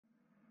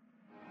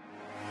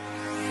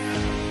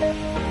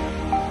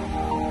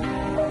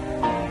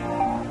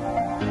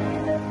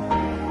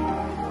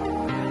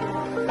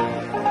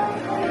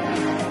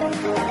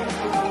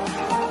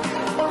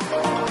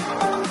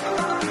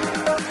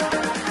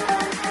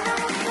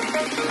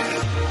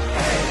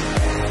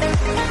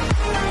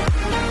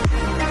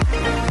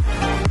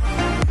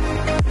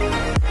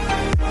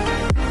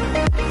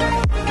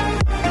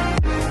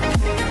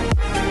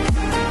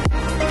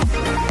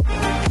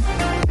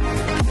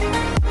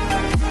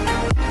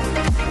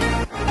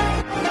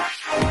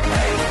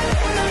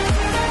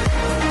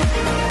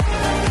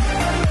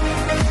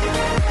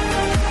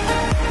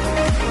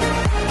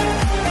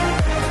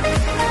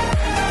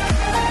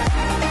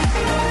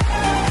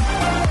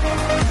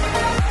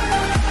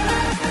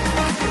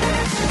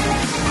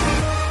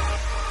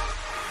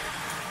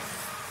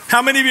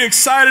How many of you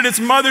excited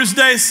it's Mother's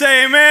Day?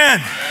 Say amen.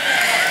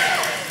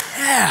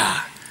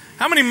 Yeah.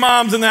 How many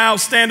moms in the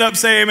house stand up,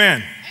 say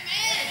amen?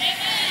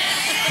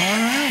 All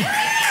right.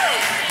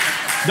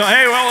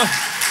 Hey, well,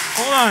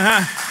 hold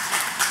on.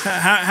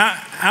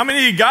 How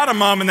many of you got a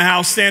mom in the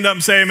house? Stand up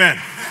and say amen.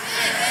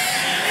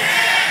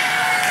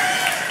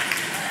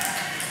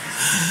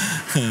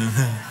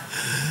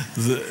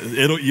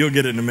 You'll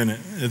get it in a minute.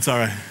 It's all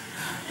right.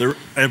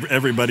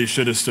 Everybody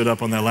should have stood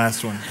up on that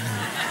last one.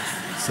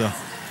 So,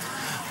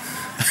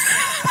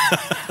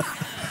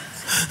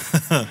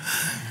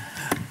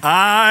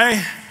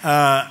 I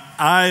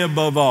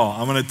above all,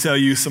 I'm going to tell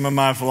you some of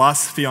my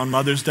philosophy on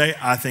Mother's Day.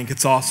 I think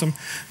it's awesome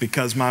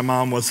because my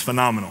mom was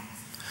phenomenal.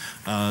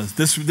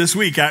 This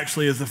week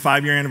actually is the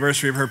 5-year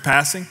anniversary of her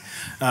passing.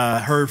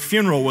 Her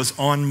funeral was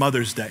on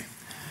Mother's Day.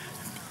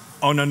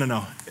 Oh,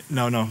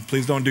 no,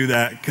 please don't do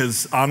that,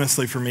 because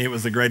honestly for me it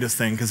was the greatest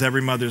thing, because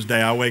every Mother's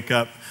Day I wake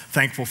up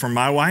thankful for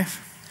my wife,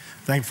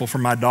 thankful for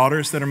my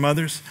daughters that are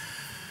mothers,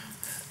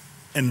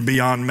 and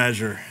beyond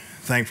measure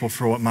thankful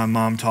for what my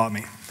mom taught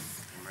me.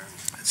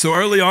 So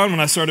early on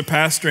when I started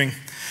pastoring,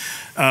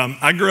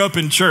 I grew up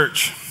in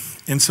church.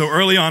 And so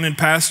early on in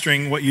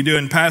pastoring, what you do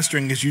in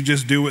pastoring is you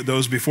just do what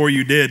those before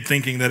you did,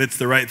 thinking that it's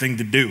the right thing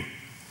to do.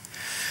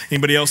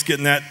 Anybody else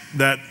getting that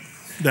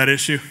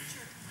issue?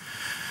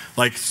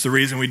 Like it's the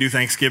reason we do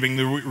Thanksgiving,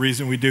 the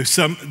reason we do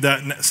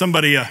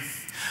somebody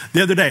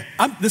the other day,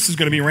 this is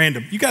going to be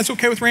random. You guys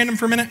okay with random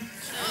for a minute?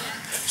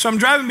 So I'm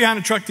driving behind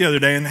a truck the other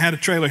day and it had a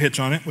trailer hitch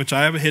on it, which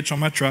I have a hitch on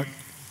my truck.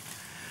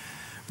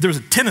 But there was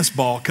a tennis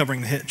ball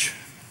covering the hitch.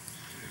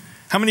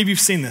 How many of you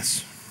have seen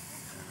this?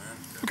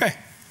 Okay.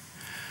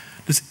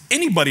 Does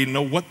anybody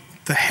know what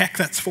the heck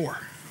that's for?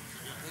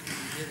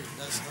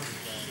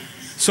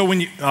 So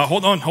when you,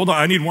 hold on,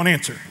 I need one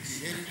answer.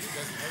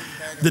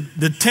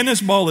 The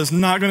tennis ball is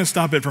not going to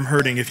stop it from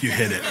hurting if you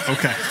hit it.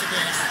 Okay.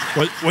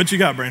 What you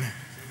got, Brandon?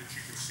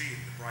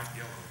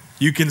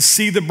 You can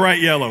see the bright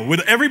yellow.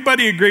 Would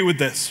everybody agree with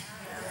this?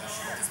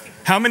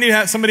 How many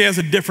somebody has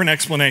a different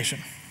explanation?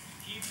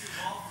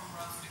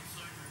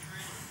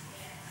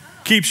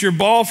 Keeps your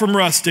ball from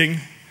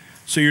rusting,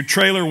 so your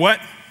trailer what?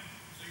 So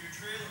your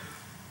trailer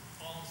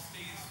all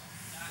stays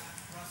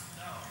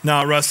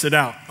not rusted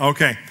out.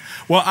 Okay.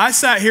 Well, I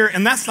sat here,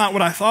 and that's not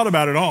what I thought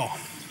about at all.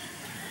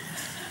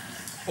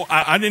 Well,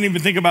 I didn't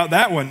even think about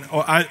that one.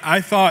 I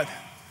thought,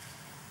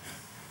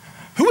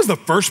 who was the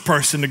first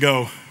person to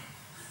go,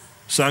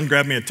 son,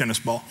 grab me a tennis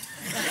ball?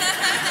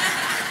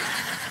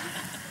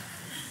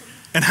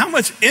 And how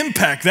much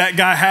impact that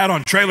guy had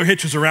on trailer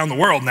hitches around the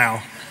world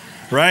now,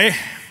 right?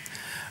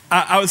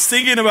 I was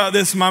thinking about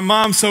this, my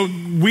mom, so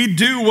we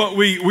do what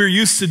we're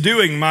used to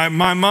doing. My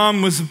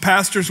mom was a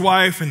pastor's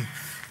wife, and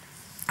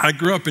I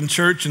grew up in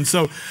church, and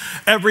so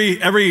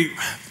every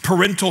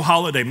parental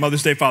holiday,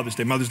 Mother's Day, Father's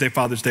Day, Mother's Day,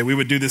 Father's Day, we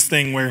would do this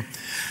thing where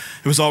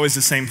it was always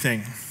the same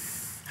thing.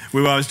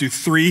 We would always do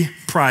 3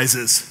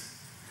 prizes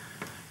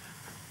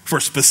for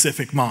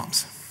specific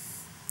moms.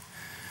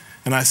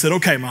 And I said,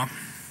 okay, Mom.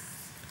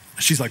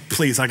 She's like,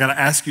 please, I got to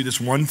ask you this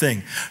one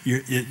thing.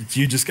 You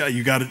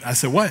got it. I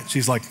said, what?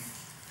 She's like,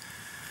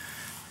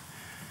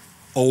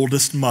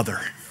 oldest mother,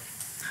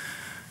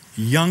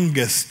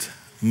 youngest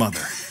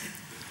mother,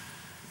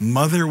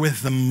 mother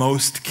with the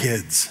most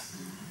kids.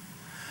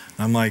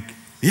 I'm like,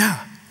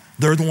 yeah,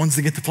 they're the ones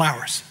that get the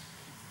flowers.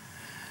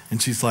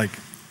 And she's like,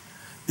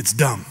 it's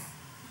dumb.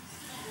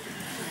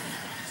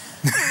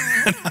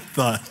 And I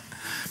thought,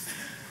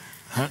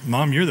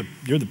 Mom, you're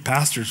the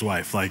pastor's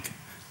wife. Like,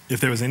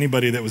 if there was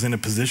anybody that was in a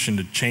position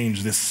to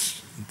change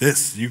this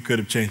you could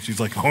have changed.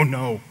 She's like, oh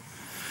no.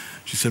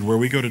 She said, where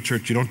we go to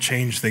church, you don't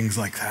change things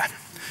like that.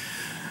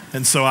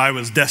 And so I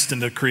was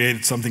destined to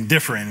create something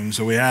different, and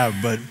so we have.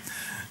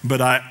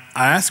 But I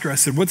asked her, I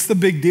said, what's the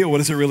big deal? What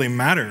does it really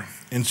matter?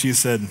 And she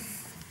said,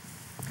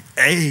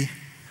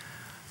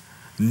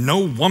 no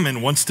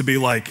woman wants to be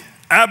like,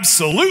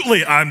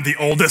 absolutely, I'm the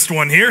oldest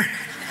one here.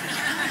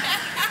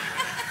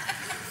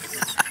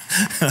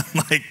 I'm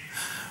like,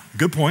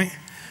 good point.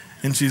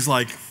 And she's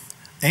like,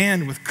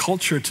 and with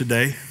culture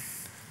today,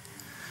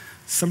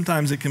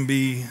 sometimes it can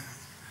be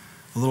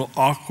a little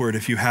awkward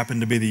if you happen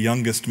to be the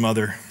youngest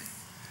mother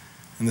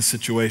and the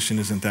situation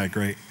isn't that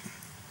great.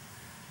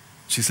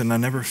 She said, and I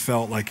never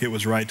felt like it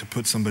was right to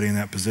put somebody in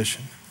that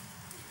position.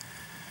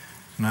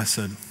 And I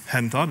said,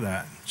 hadn't thought of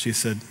that. She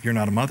said, you're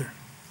not a mother.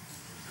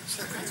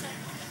 Said,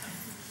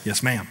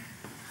 yes, ma'am.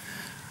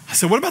 I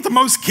said, what about the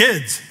most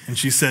kids? And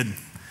she said,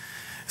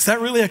 is that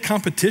really a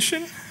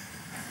competition?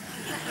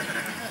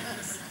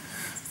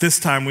 This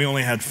time we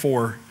only had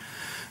 4,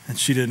 and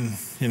she didn't,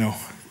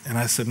 and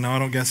I said, no, I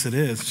don't guess it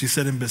is. She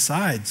said, and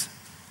besides,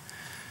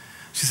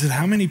 she said,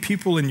 how many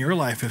people in your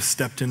life have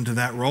stepped into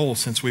that role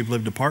since we've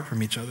lived apart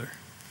from each other?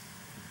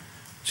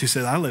 She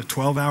said, I live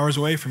 12 hours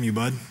away from you,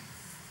 bud.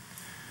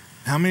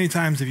 How many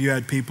times have you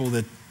had people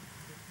that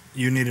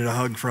you needed a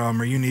hug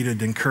from or you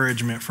needed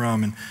encouragement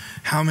from? And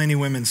how many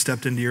women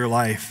stepped into your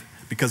life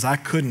because I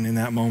couldn't in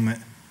that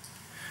moment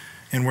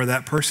and were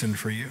that person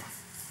for you?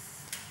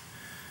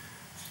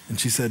 And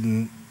she said,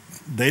 and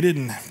they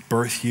didn't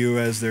birth you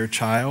as their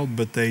child,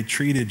 but they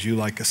treated you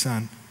like a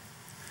son.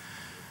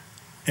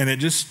 And it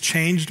just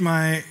changed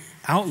my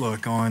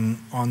outlook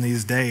on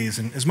these days.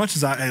 And as much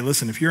as hey,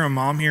 listen, if you're a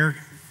mom here,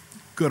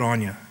 good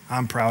on you.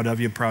 I'm proud of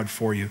you, proud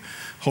for you.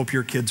 Hope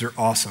your kids are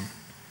awesome,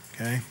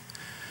 okay?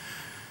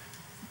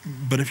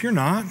 But if you're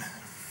not,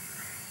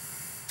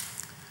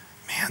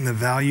 man, the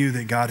value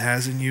that God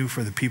has in you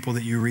for the people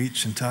that you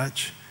reach and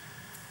touch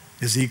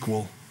is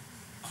equal.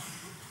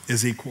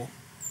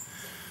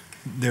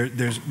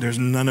 There's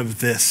none of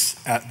this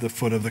at the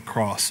foot of the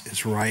cross.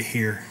 It's right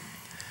here.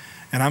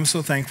 And I'm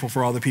so thankful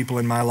for all the people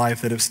in my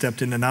life that have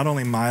stepped into not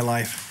only my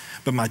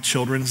life, but my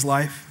children's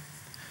life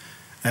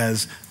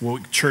as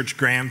church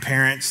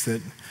grandparents.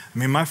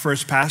 My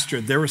first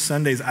pastor, there were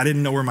Sundays I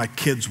didn't know where my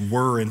kids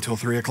were until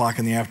 3 o'clock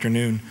in the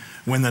afternoon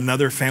when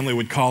another family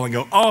would call and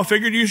go, oh, I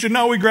figured you should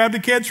know we grabbed the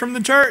kids from the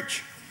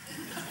church.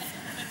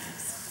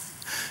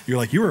 You're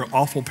like, you were an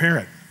awful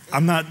parent.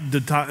 I'm not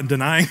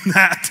denying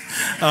that.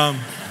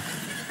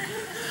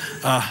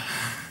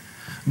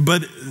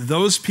 But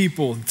those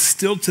people,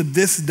 still to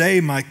this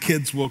day, my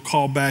kids will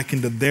call back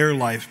into their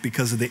life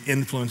because of the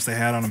influence they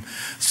had on them.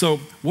 So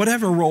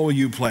whatever role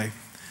you play,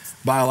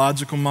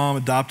 biological mom,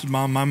 adopted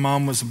mom. My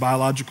mom was a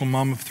biological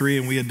mom of 3,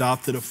 and we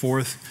adopted a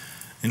 4th.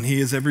 And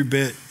he is every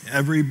bit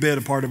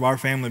a part of our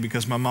family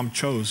because my mom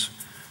chose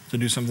to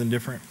do something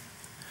different.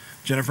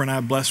 Jennifer and I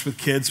are blessed with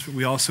kids, but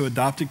we also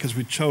adopted because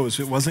we chose.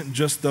 It wasn't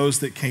just those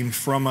that came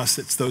from us,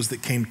 it's those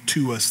that came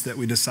to us that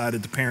we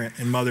decided to parent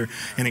and mother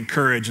and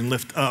encourage and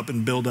lift up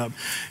and build up.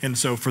 And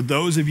so for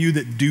those of you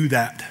that do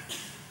that,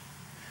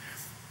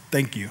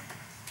 thank you.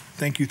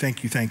 Thank you,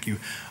 thank you, thank you.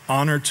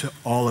 Honor to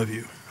all of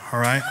you, all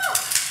right?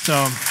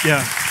 So,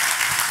 yeah.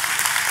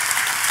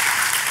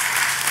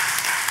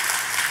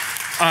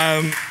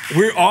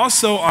 We're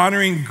also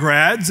honoring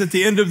grads at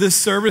the end of this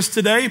service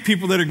today,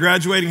 people that are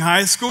graduating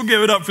high school.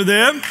 Give it up for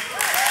them.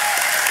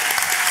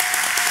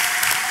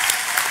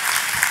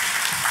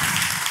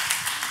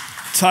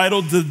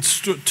 Titled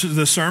to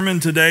the sermon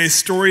today,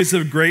 Stories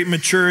of Great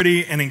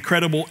Maturity and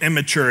Incredible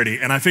Immaturity.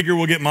 And I figure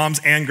we'll get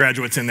moms and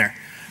graduates in there,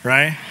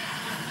 right?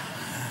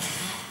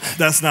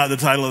 That's not the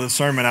title of the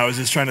sermon. I was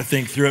just trying to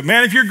think through it.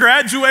 Man, if you're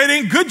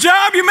graduating, good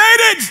job, you made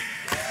it.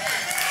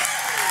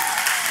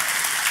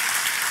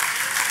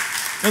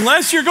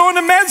 Unless you're going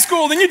to med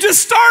school, then you just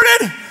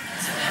started.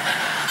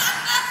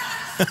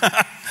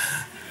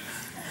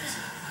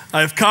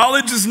 If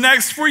college is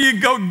next for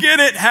you, go get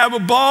it. Have a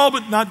ball,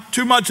 but not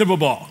too much of a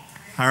ball.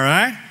 All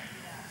right?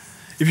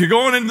 If you're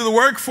going into the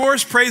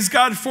workforce, praise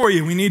God for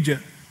you. We need you.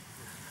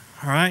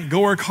 All right? Go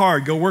work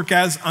hard. Go work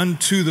as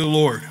unto the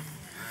Lord.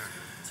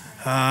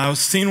 I was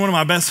seeing one of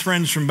my best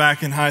friends from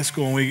back in high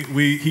school, and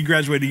he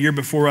graduated a year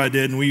before I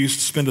did, and we used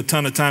to spend a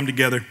ton of time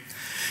together.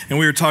 And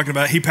we were talking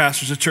about, he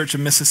pastors a church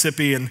in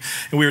Mississippi, and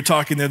we were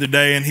talking the other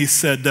day, and he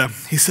said,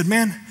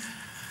 man,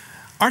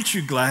 aren't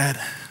you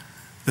glad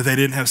that they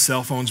didn't have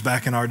cell phones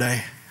back in our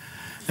day?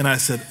 And I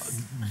said,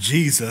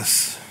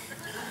 Jesus,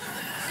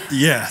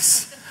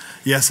 yes,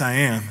 I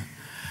am.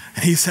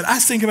 And he said, I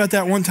was thinking about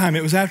that one time.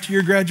 It was after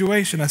your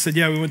graduation. I said,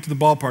 yeah, we went to the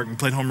ballpark and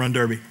played home run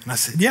derby. And I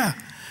said, yeah.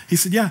 He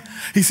said, yeah.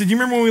 He said, you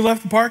remember when we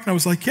left the park? And I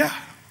was like, yeah.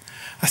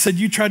 I said,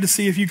 you tried to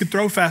see if you could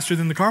throw faster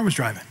than the car was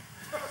driving.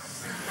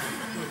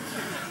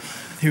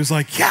 He was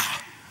like, yeah,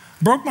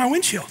 broke my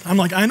windshield. I'm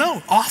like, I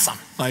know, awesome.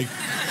 Like,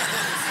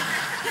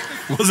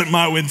 wasn't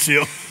my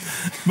windshield.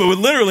 But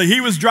literally,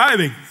 he was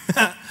driving.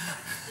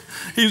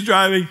 He was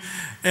driving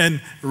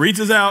and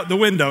reaches out the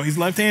window. He's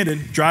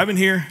left-handed, driving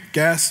here,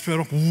 gas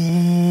pedal.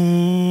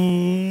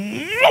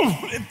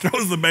 It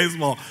throws the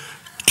baseball.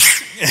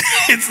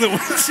 It's the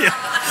windshield.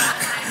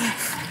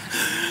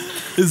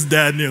 His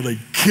dad nearly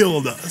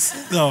killed us.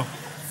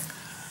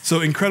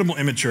 So incredible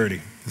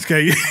immaturity.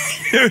 Okay,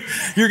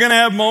 you're going to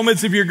have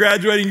moments if you're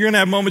graduating. You're going to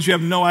have moments you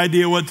have no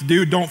idea what to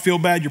do. Don't feel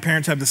bad. Your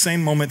parents have the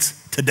same moments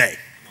today.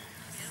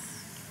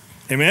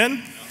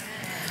 Amen?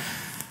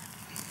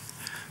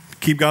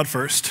 Keep God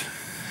first.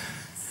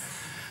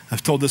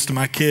 I've told this to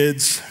my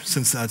kids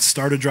since I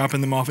started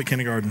dropping them off at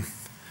kindergarten.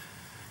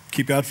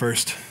 Keep God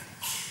first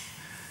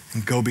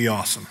and go be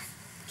awesome.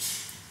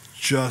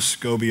 Just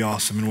go be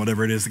awesome in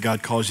whatever it is that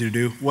God calls you to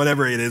do.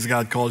 Whatever it is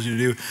God calls you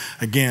to do.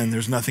 Again,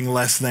 there's nothing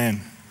less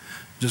than.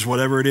 Just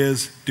whatever it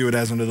is, do it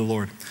as unto the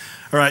Lord.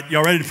 All right,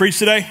 y'all ready to preach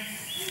today?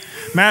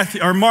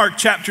 Mark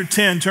chapter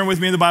 10. Turn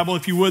with me in the Bible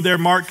if you would there.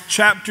 Mark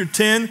chapter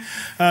 10.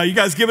 You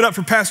guys give it up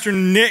for Pastor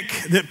Nick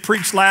that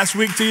preached last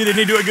week to you. Didn't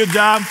he do a good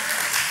job?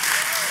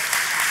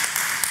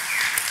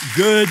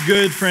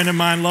 Good friend of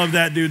mine. Love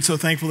that dude. So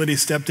thankful that he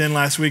stepped in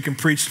last week and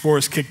preached for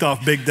us. Kicked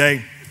off big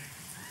day.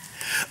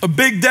 A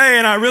big day,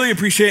 and I really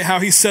appreciate how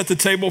he set the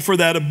table for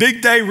that. A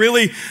big day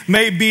really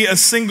may be a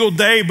single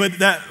day, but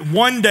that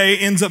one day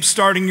ends up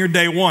starting your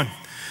day one.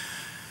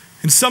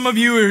 And some of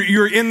you,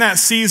 you're in that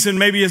season,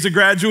 maybe as a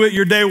graduate,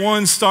 your day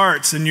one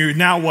starts, and you're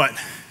now what?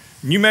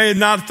 You may have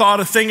not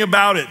thought a thing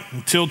about it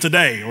until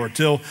today or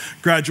till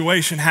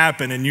graduation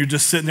happened, and you're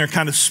just sitting there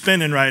kind of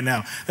spinning right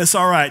now. That's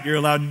all right. You're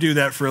allowed to do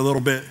that for a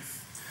little bit.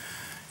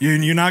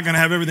 You're not going to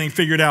have everything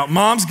figured out.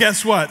 Moms,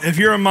 guess what? If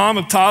you're a mom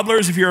of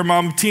toddlers, if you're a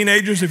mom of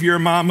teenagers, if you're a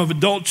mom of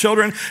adult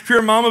children, if you're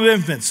a mom of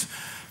infants,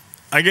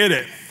 I get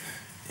it.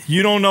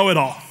 You don't know it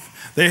all.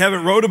 They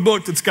haven't wrote a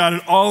book that's got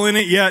it all in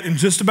it yet. And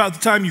just about the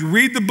time you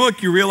read the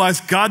book, you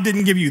realize God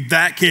didn't give you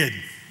that kid.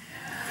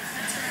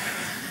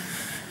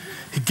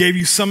 He gave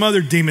you some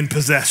other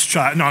demon-possessed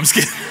child. No, I'm just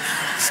kidding.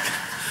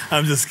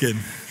 I'm just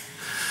kidding.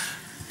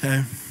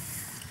 Okay.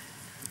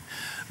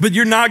 But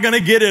you're not going to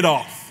get it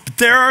all. But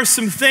there are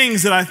some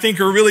things that I think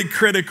are really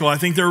critical. I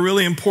think they're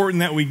really important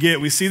that we get.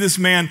 We see this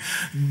man,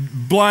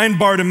 blind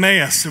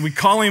Bartimaeus, and we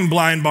call him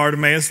blind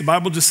Bartimaeus. The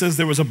Bible just says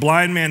there was a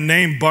blind man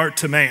named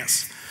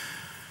Bartimaeus.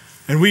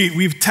 And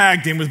we've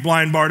tagged him with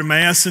blind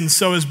Bartimaeus. And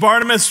so as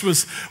Bartimaeus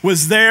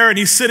was there and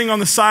he's sitting on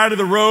the side of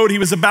the road, he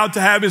was about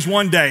to have his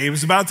one day. He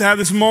was about to have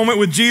this moment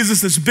with Jesus,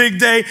 this big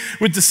day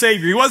with the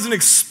Savior. He wasn't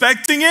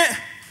expecting it.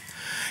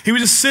 He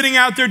was just sitting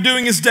out there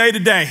doing his day to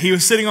day. He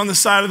was sitting on the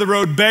side of the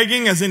road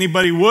begging, as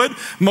anybody would.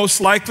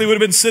 Most likely would have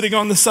been sitting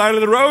on the side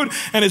of the road,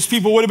 and as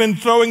people would have been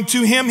throwing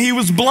to him, he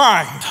was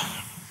blind.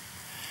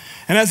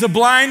 And as a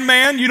blind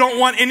man, you don't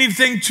want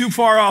anything too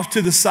far off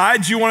to the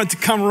sides. You want it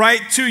to come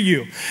right to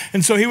you.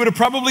 And so he would have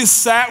probably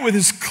sat with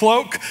his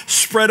cloak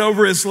spread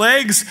over his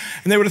legs,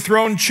 and they would have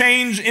thrown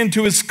change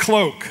into his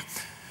cloak.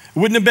 It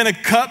wouldn't have been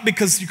a cup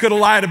because you could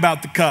have lied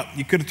about the cup.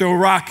 You could have thrown a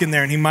rock in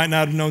there and he might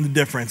not have known the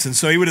difference. And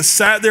so he would have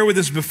sat there with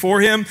this before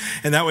him,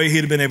 and that way he'd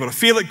have been able to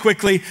feel it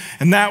quickly,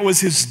 and that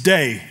was his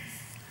day.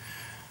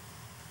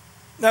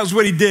 That was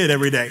what he did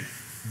every day.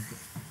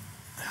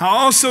 I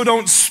also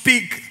don't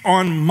speak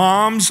on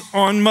moms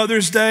on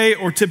Mother's Day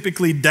or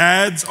typically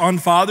dads on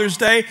Father's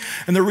Day.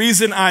 And the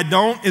reason I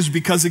don't is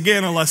because,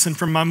 again, a lesson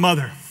from my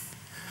mother.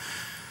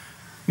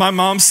 My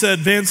mom said,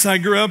 Vince, I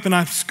grew up and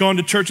I've gone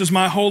to churches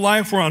my whole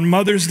life where on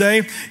Mother's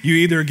Day, you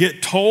either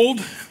get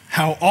told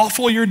how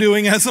awful you're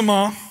doing as a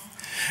mom,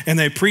 and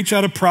they preach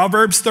out of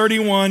Proverbs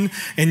 31,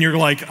 and you're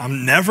like,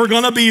 I'm never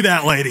going to be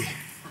that lady.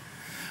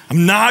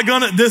 I'm not.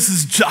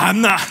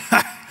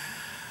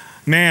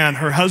 Man,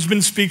 her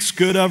husband speaks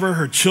good of her.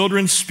 Her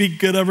children speak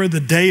good of her.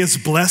 The day is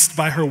blessed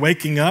by her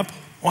waking up.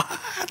 What?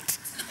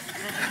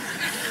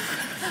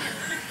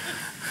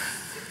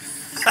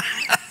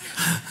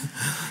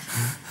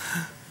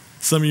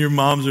 Some of your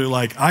moms are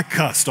like, I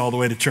cussed all the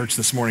way to church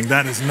this morning.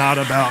 That is not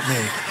about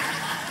me.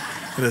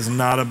 It is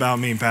not about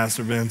me,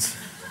 Pastor Vince.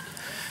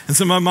 And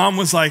so my mom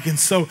was like, and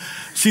so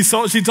she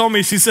told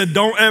me, she said,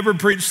 don't ever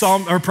preach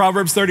Psalm or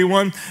Proverbs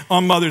 31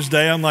 on Mother's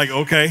Day. I'm like,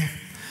 okay.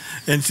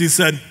 And she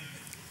said,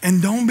 and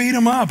don't beat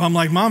them up. I'm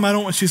like, Mom, I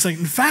don't want. She's like,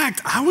 in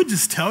fact, I would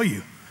just tell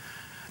you,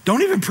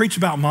 don't even preach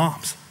about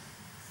moms.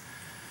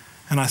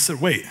 And I said,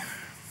 wait,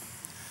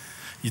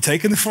 you're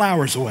taking the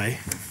flowers away,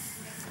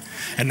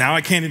 and now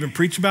I can't even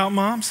preach about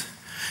moms?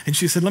 And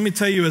she said, let me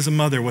tell you as a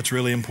mother what's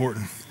really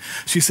important.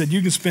 She said,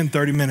 you can spend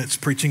 30 minutes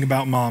preaching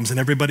about moms, and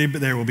everybody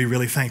there will be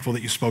really thankful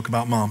that you spoke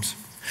about moms.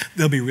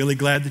 They'll be really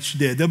glad that you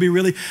did. They'll be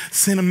really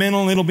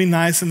sentimental, and it'll be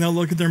nice, and they'll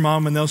look at their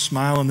mom, and they'll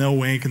smile, and they'll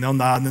wink, and they'll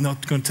nod, and then they're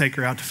going to take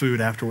her out to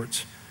food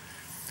afterwards.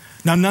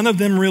 Now, none of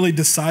them really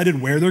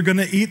decided where they're going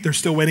to eat. They're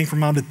still waiting for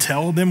Mom to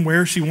tell them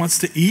where she wants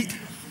to eat.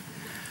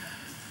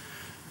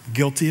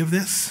 Guilty of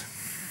this.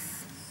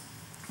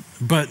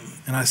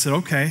 And I said,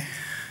 okay.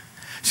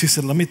 She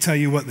said, let me tell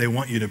you what they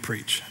want you to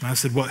preach. And I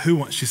said, what? Who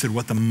wants? She said,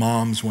 what the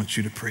moms want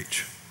you to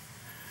preach.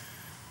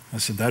 I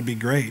said, that'd be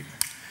great.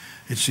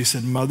 And she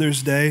said,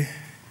 Mother's Day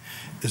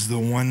is the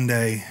one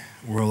day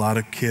where a lot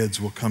of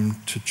kids will come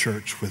to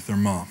church with their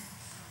mom.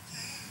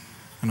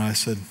 And I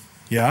said,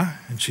 yeah?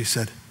 And she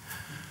said,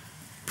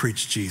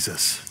 preach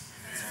Jesus.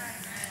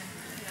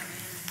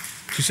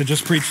 She said,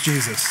 just preach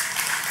Jesus.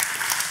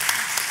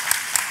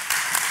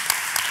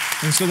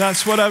 And so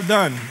that's what I've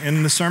done.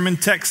 In the sermon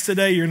text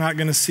today, you're not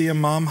going to see a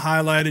mom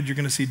highlighted. You're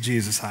going to see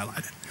Jesus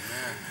highlighted.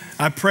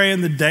 I pray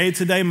in the day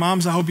today,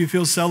 moms, I hope you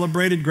feel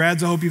celebrated.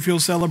 Grads, I hope you feel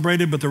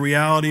celebrated. But the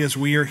reality is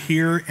we are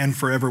here and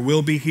forever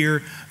will be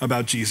here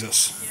about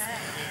Jesus.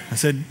 I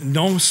said,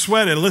 don't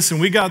sweat it. Listen,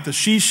 we got the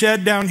she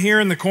shed down here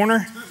in the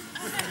corner.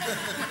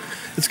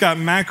 It's got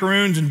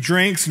macaroons and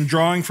drinks and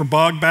drawing for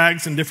bog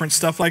bags and different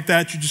stuff like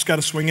that. You just got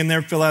to swing in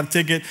there, fill out a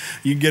ticket.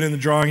 You get in the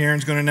drawing.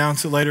 Aaron's going to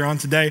announce it later on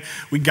today.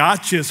 We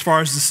got you as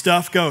far as the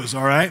stuff goes,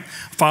 all right?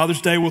 Father's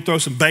Day, we'll throw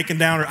some bacon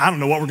down, or I don't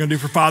know what we're going to do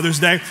for Father's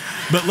Day.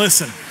 But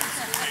listen.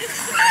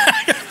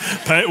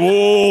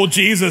 Oh,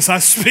 Jesus. I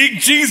speak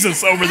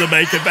Jesus over the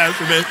bacon,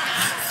 Pastor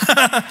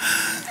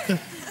Ben.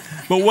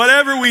 But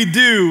whatever we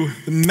do,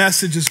 the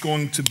message is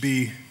going to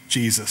be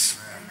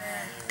Jesus,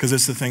 because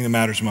it's the thing that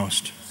matters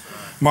most.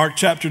 Mark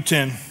chapter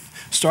 10,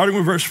 starting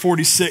with verse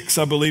 46,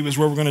 I believe is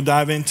where we're going to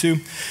dive into.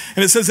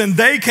 And it says, and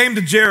they came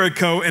to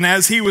Jericho, and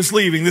as he was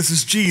leaving, this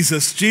is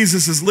Jesus.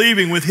 Jesus is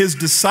leaving with his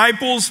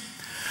disciples.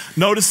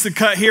 Notice the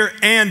cut here,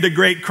 and a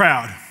great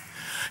crowd.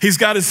 He's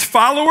got his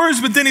followers,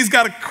 but then he's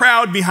got a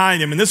crowd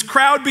behind him. And this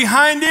crowd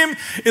behind him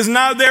is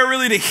not there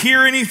really to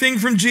hear anything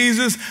from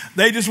Jesus.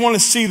 They just want to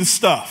see the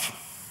stuff.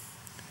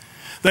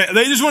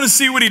 They just want to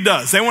see what he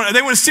does. They want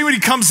to see what he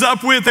comes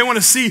up with. They want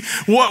to see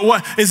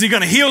what is he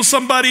going to heal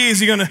somebody? Is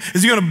he going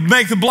to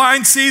make the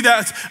blind see?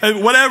 That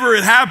whatever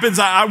it happens,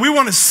 we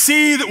want to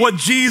see what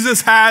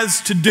Jesus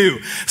has to do.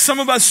 Some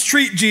of us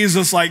treat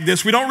Jesus like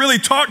this. We don't really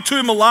talk to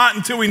him a lot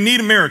until we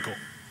need a miracle.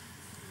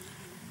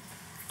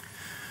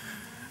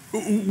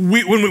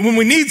 When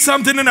we need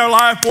something in our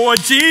life, boy,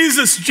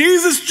 Jesus,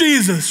 Jesus,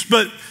 Jesus.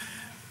 But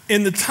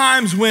in the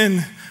times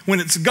when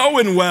it's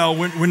going well,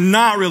 we're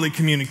not really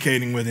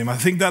communicating with him. I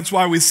think that's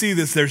why we see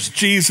this. There's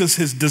Jesus,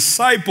 his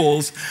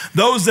disciples,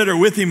 those that are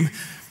with him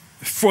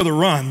for the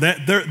run,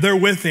 they're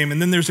with him,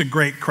 and then there's a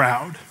great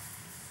crowd.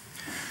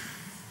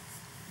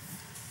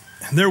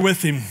 And they're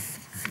with him.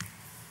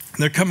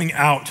 They're coming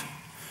out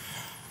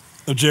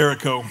of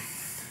Jericho.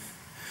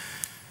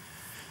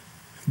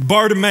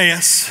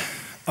 Bartimaeus,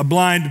 a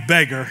blind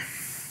beggar,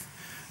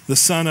 the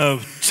son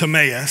of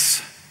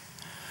Timaeus,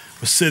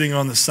 was sitting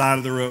on the side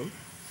of the road.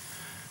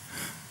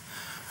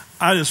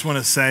 I just want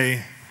to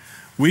say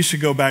we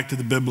should go back to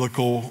the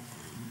biblical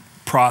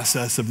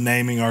process of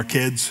naming our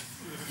kids.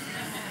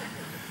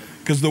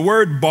 Because the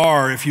word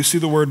bar, if you see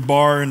the word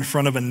bar in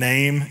front of a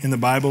name in the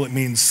Bible, it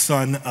means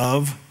son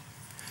of.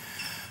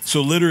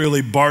 So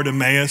literally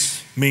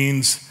Bartimaeus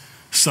means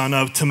son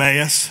of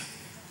Timaeus.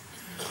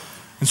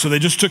 And so they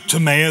just took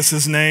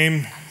Timaeus'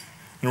 name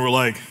and were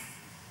like,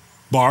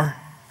 Bar?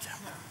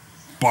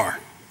 Bar.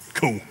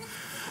 Cool.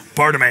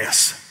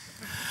 Bartimaeus.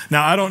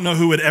 Now, I don't know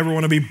who would ever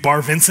want to be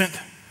Bar Vincent.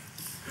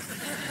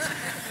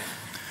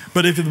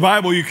 But if in the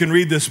Bible you can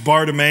read this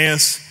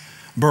Bartimaeus,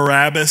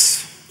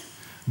 Barabbas,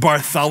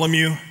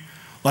 Bartholomew,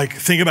 like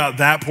think about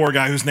that poor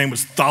guy whose name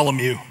was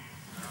Tholomew.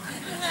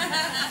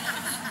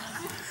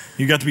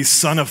 You got to be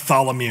son of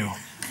Tholomew.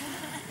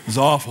 It was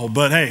awful,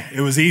 but hey,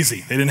 it was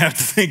easy. They didn't have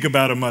to think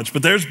about it much.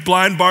 But there's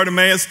blind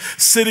Bartimaeus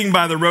sitting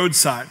by the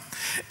roadside.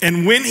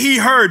 And when he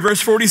heard,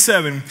 verse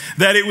 47,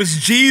 that it was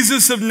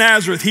Jesus of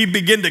Nazareth, he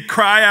began to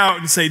cry out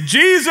and say,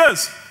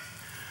 Jesus,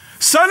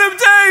 son of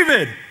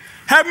David,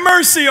 have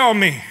mercy on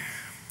me.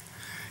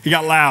 He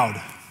got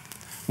loud.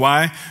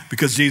 Why?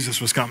 Because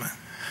Jesus was coming.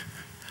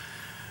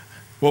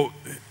 Well,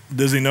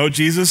 does he know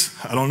Jesus?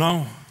 I don't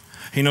know.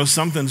 He knows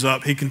something's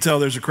up. He can tell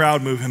there's a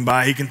crowd moving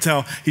by. He can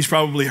tell he's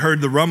probably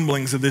heard the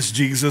rumblings of this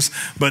Jesus.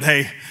 But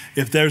hey,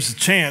 if there's a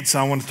chance,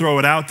 I want to throw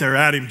it out there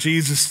at him.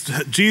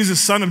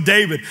 Jesus, son of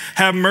David,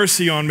 have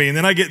mercy on me. And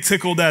then I get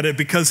tickled at it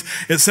because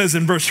it says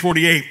in verse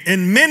 48,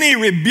 and many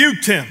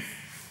rebuked him,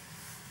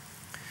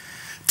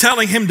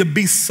 telling him to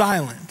be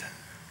silent.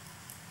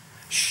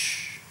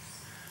 Shh.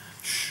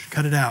 Shh.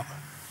 Cut it out.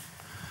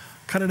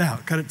 Cut it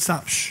out. Cut it.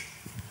 Stop. Shh.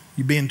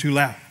 You're being too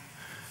loud.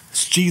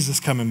 It's Jesus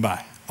coming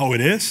by. Oh,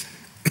 it is?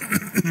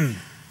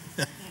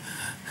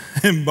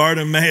 And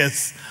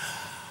Bartimaeus,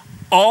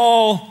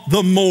 all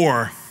the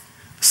more,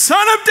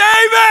 son of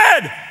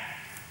David,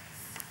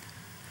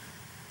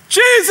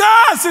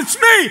 Jesus,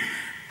 it's me,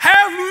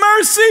 have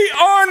mercy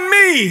on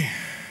me.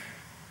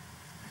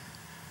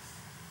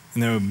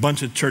 And there were a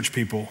bunch of church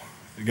people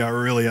that got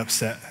really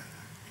upset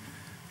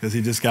because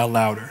he just got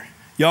louder.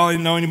 Y'all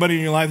know anybody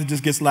in your life that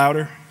just gets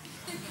louder?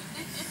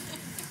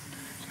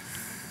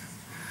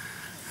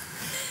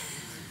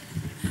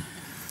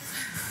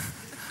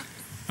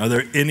 Are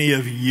there any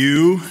of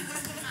you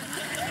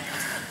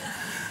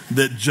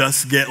that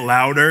just get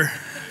louder?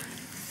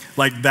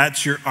 Like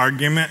that's your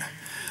argument?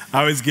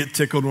 I always get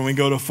tickled when we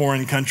go to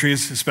foreign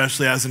countries,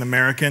 especially as an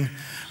American.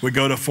 We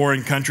go to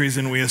foreign countries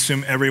and we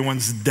assume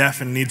everyone's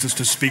deaf and needs us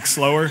to speak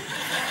slower.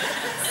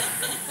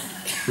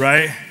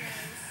 Right?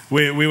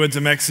 We went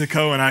to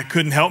Mexico and I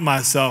couldn't help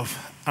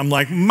myself. I'm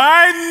like,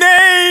 my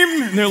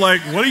name! And they're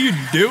like, what are you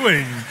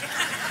doing?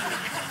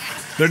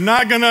 They're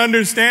not going to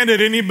understand it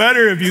any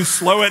better if you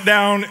slow it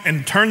down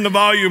and turn the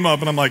volume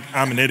up. And I'm like,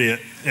 I'm an idiot.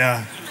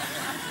 Yeah.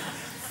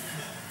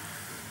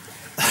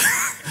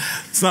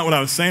 It's not what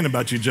I was saying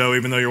about you, Joe,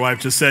 even though your wife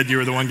just said you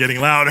were the one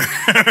getting louder.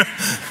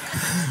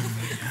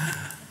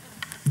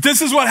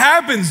 This is what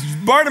happens.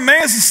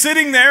 Bartimaeus is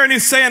sitting there and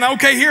he's saying,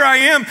 okay, here I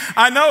am.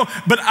 I know,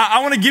 but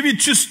I want to give you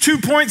just 2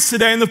 points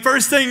today. And the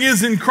first thing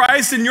is in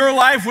Christ, in your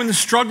life, when the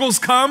struggles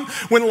come,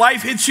 when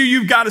life hits you,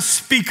 you've got to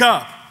speak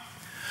up.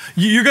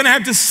 You're going to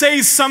have to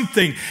say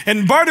something.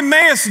 And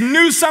Bartimaeus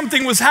knew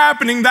something was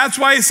happening. That's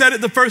why he said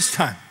it the first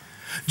time.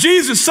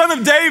 Jesus, son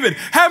of David,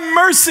 have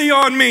mercy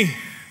on me.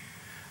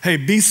 Hey,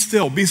 be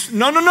still.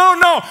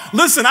 No.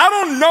 Listen, I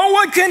don't know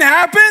what can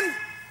happen,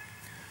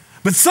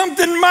 but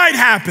something might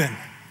happen.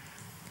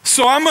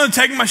 So I'm going to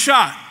take my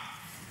shot.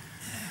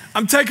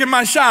 I'm taking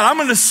my shot. I'm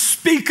going to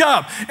speak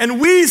up. And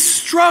we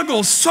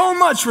struggle so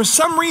much for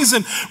some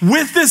reason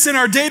with this in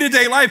our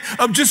day-to-day life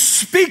of just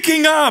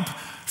speaking up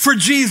for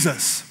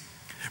Jesus.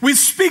 We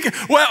speak,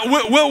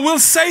 we'll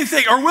say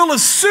things or we'll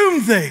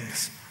assume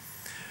things.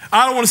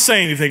 I don't want to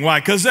say anything. Why?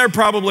 Because they're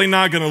probably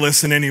not going to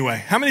listen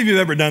anyway. How many of you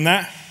have ever done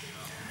that?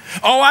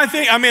 Oh, I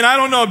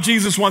don't know if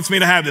Jesus wants me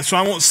to have this, so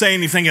I won't say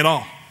anything at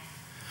all.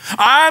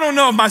 I don't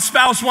know if my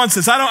spouse wants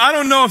this. I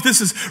don't know if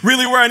this is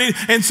really where I need,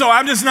 and so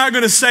I'm just not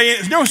going to say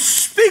it. No,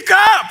 speak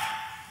up.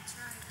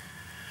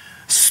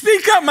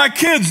 Speak up, my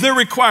kids, they're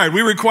required.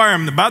 We require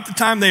them about the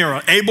time they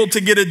are able to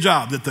get a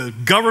job, that the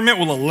government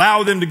will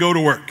allow them to go to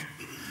work.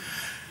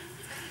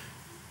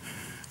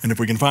 And if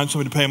we can find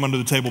somebody to pay them under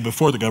the table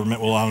before the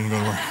government will allow them to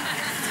go to work.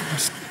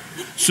 It's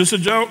just a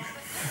joke.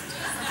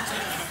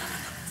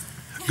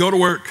 Go to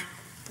work.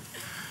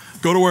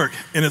 Go to work.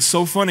 And it's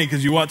so funny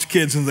because you watch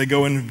kids and they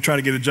go in and try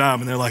to get a job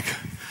and they're like,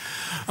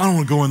 I don't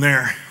want to go in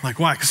there. Like,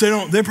 why? Because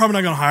they're probably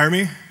not going to hire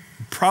me.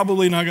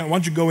 Probably not going to. Why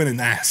don't you go in and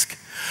ask?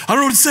 I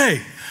don't know what to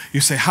say. You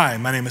say, hi,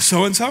 my name is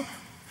so-and-so.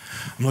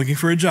 I'm looking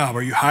for a job.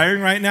 Are you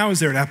hiring right now? Is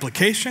there an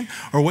application?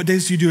 Or what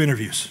days do you do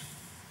interviews?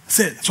 That's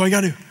it. That's all you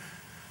got to do.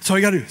 That's all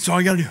you got to do. That's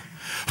all you got to do.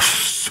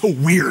 So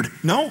weird.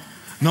 No.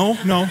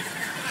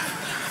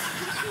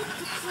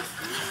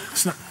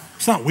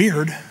 It's not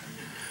weird.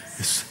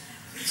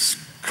 It's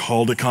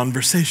called a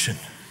conversation.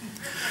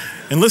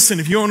 And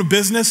listen, if you own a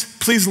business,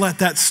 please let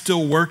that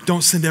still work.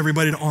 Don't send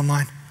everybody to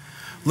online.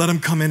 Let them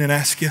come in and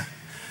ask you.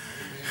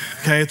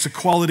 Okay, it's a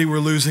quality we're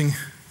losing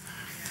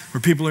where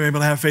people are able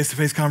to have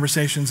face-to-face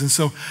conversations. And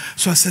so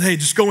I said, hey,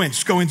 just go in.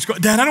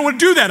 Dad, I don't want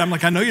to do that. I'm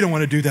like, I know you don't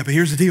want to do that, but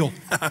here's the deal.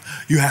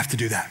 You have to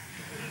do that.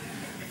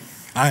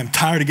 I am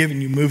tired of giving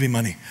you movie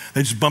money.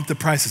 They just bump the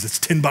prices. It's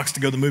 $10 to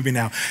go to the movie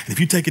now. And if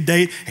you take a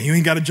date and you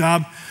ain't got a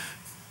job,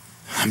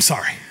 I'm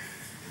sorry.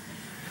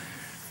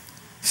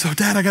 So,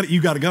 Dad,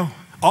 you got to go.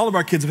 All of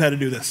our kids have had to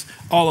do this.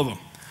 All of them.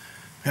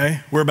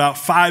 Okay? We're about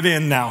 5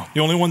 in now.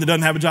 The only one that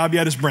doesn't have a job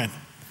yet is Brent.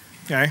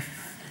 Okay?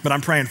 But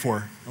I'm praying for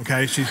her.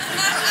 Okay?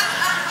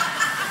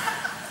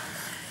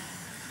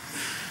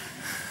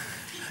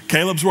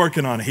 Caleb's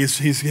working on it.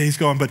 He's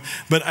going, but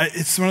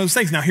it's one of those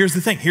things. Now, here's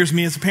the thing. Here's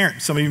me as a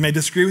parent. Some of you may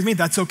disagree with me.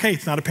 That's okay.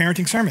 It's not a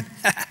parenting sermon.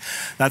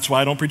 That's why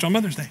I don't preach on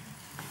Mother's Day.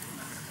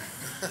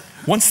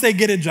 Once they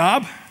get a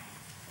job,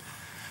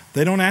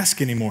 they don't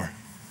ask anymore.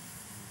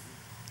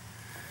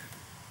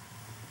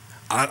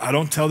 I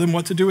don't tell them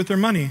what to do with their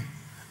money,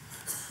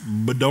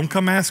 but don't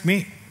come ask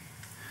me.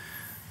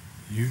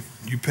 You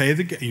you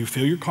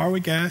fill your car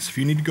with gas. If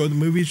you need to go to the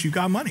movies, you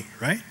got money,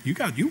 right? You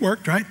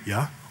worked, right?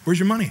 Yeah. Where's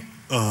your money?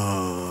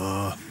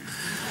 So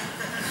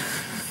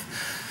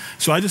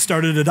I just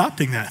started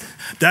adopting that.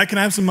 Dad, can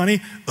I have some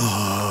money?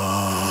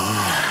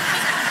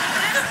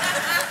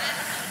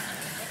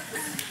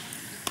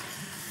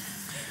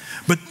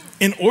 But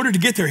in order to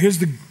get there, here's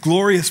the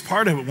glorious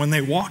part of it. When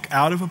they walk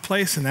out of a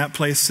place and that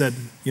place said,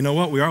 you know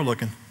what, we are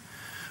looking.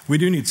 We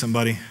do need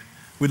somebody.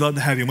 We'd love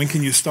to have you. When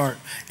can you start?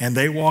 And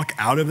they walk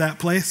out of that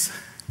place,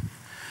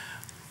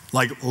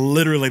 like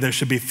literally there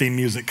should be theme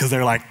music because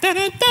they're like, da,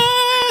 da, da.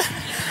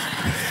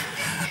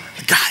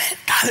 Got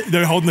it.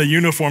 They're holding the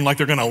uniform like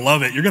they're going to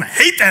love it. You're going to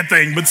hate that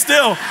thing, but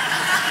still.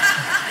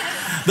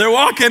 They're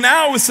walking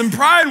out with some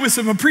pride, with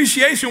some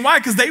appreciation. Why?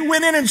 Because they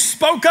went in and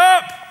spoke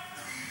up.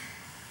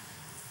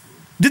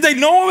 Did they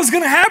know what was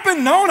going to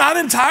happen? No, not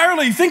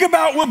entirely. Think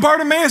about what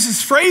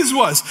Bartimaeus' phrase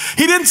was.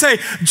 He didn't say,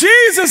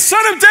 Jesus,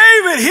 son of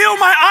David, heal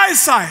my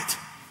eyesight.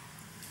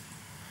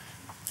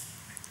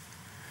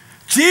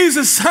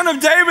 Jesus, son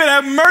of David,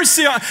 have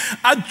mercy on.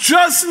 I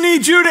just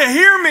need you to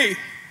hear me.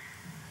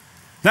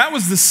 That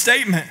was the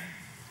statement.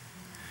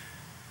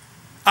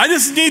 I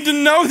just need to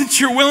know that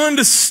you're willing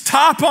to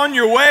stop on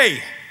your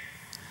way.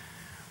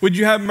 Would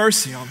you have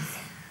mercy on me?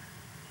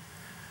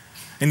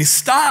 And he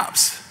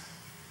stops.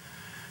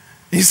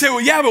 And you say,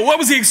 well, yeah, but what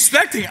was he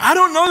expecting? I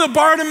don't know that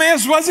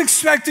Bartimaeus was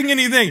expecting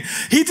anything.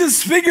 He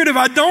just figured if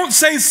I don't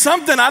say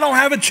something, I don't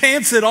have a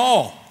chance at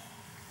all.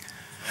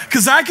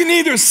 Because I can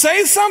either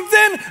say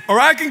something or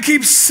I can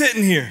keep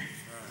sitting here.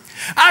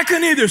 I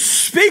can either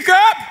speak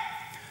up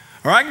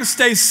or I can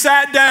stay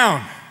sat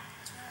down.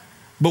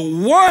 But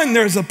one,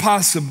 there's a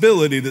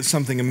possibility that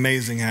something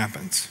amazing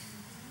happens.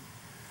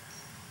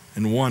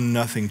 And one,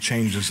 nothing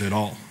changes at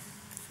all.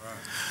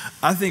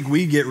 I think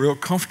we get real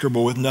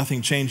comfortable with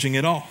nothing changing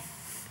at all,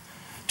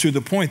 to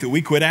the point that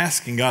we quit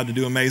asking God to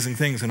do amazing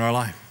things in our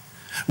life.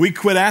 We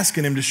quit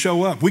asking him to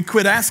show up. We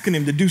quit asking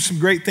him to do some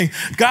great things.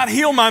 God,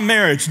 heal my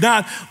marriage.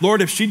 Not,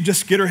 Lord, if she'd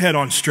just get her head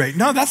on straight.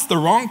 No, that's the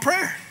wrong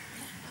prayer.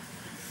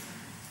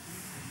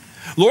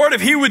 Lord,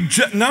 if he would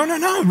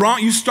no,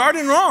 wrong. You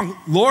started wrong.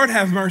 Lord,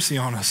 have mercy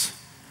on us.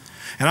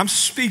 And I'm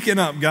speaking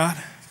up,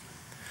 God.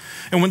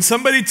 And when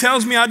somebody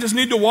tells me I just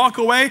need to walk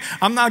away,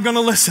 I'm not going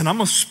to listen. I'm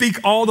going to speak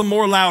all the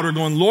more louder,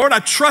 going, Lord, I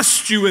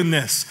trust you in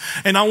this,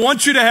 and I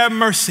want you to have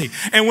mercy.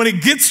 And when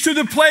it gets to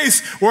the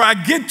place where I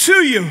get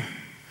to you,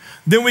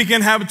 then we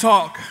can have a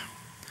talk.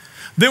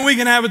 Then we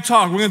can have a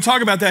talk. We're going to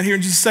talk about that here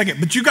in just a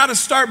second. But you got to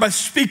start by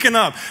speaking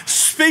up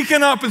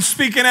and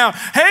speaking out.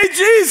 Hey,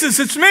 Jesus,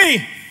 it's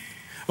me.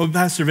 Oh,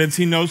 Pastor Vince,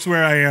 he knows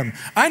where I am.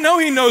 I know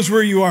he knows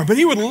where you are, but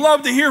he would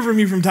love to hear from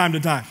you from time to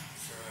time.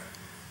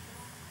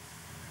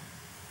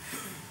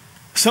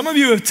 Some of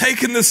you have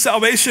taken this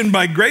salvation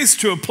by grace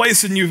to a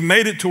place and you've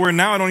made it to where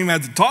now I don't even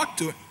have to talk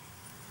to it.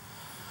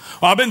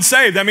 Well, I've been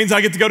saved. That means I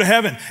get to go to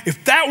heaven.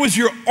 If that was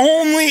your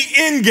only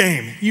end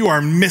game, you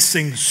are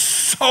missing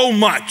so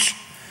much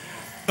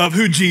of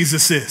who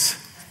Jesus is.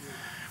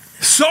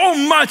 So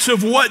much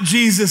of what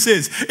Jesus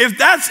is. If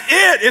that's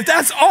it, if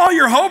that's all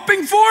you're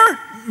hoping for,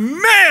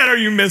 man, are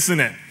you missing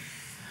it.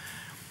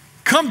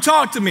 Come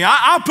talk to me.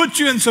 I'll put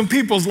you in some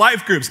people's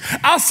life groups.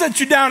 I'll set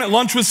you down at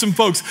lunch with some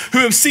folks who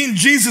have seen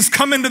Jesus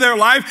come into their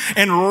life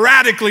and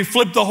radically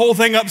flip the whole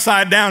thing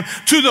upside down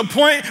to the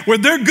point where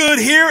they're good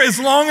here as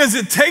long as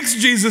it takes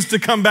Jesus to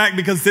come back,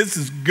 because this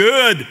is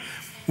good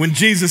when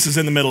Jesus is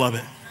in the middle of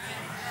it.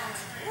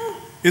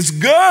 It's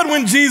good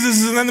when Jesus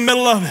is in the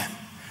middle of it.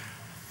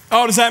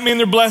 Oh, does that mean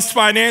they're blessed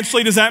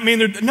financially? Does that mean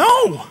they're,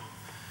 no.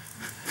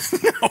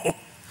 No.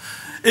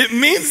 It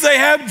means they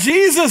have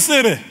Jesus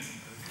in it.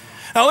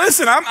 Now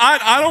listen,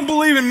 I don't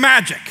believe in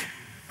magic,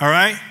 all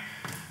right?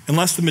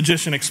 Unless the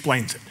magician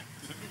explains it.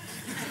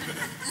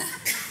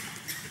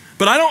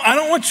 But I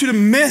don't want you to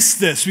miss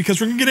this,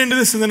 because we're going to get into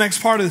this in the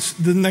next part of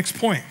the next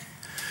point.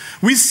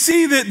 We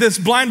see that this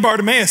blind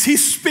Bartimaeus, he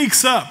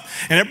speaks up,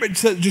 and everybody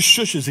just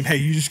shushes him. Hey,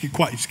 you just get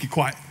quiet, just get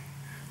quiet.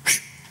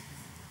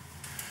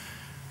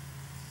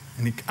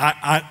 And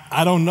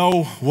I don't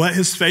know what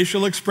his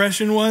facial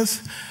expression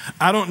was.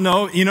 I don't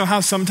know. You know how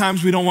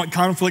sometimes we don't want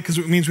conflict because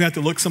it means we have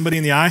to look somebody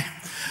in the eye?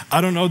 I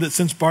don't know that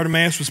since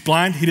Bartimaeus was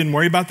blind, he didn't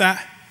worry about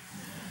that.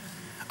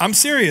 I'm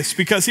serious,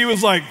 because he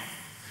was like,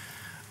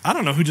 I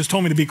don't know who just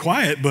told me to be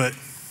quiet, but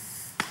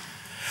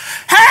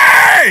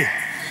hey!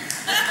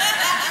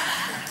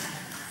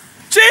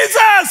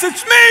 Jesus,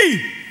 it's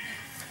me!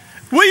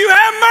 Will you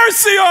have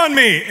mercy on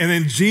me? And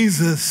then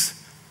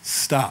Jesus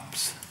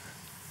stops.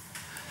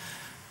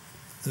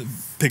 It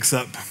picks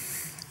up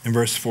in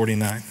verse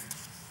 49.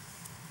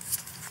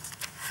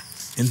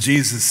 And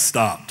Jesus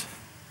stopped.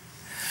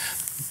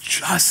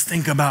 Just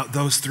think about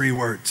those three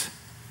words.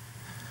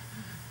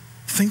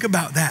 Think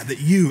about that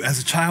you as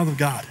a child of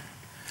God,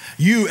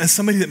 you as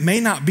somebody that may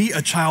not be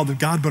a child of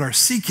God but are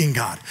seeking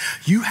God,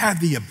 you have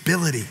the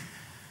ability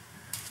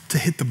to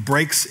hit the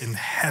brakes in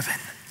heaven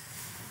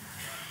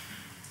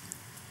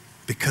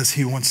because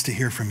he wants to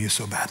hear from you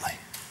so badly.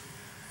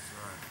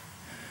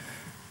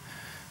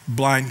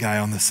 Blind guy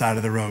on the side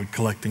of the road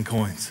collecting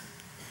coins.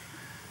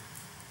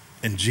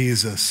 And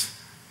Jesus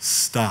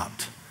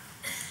stopped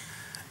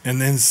and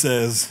then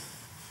says,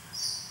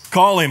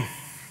 call him.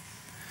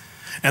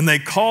 And they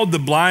called the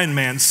blind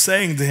man,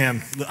 saying to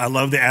him, I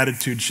love the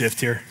attitude shift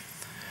here,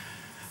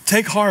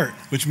 take heart,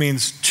 which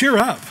means cheer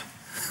up.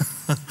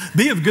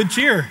 Be of good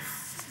cheer.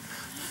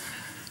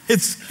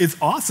 It's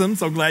awesome.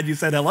 So glad you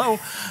said hello.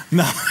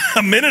 Now,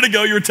 a minute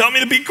ago, you were telling me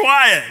to be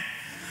quiet.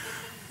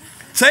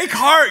 Take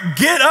heart,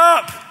 get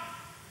up.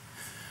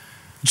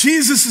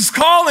 Jesus is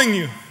calling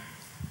you.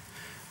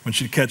 I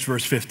want you to catch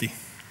verse 50.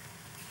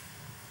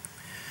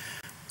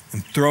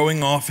 And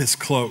throwing off his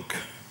cloak,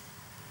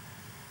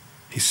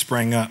 he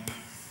sprang up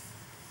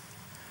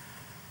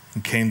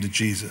and came to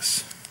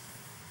Jesus.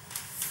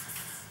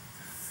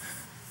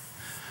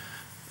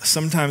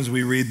 Sometimes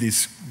we read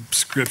these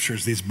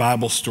scriptures, these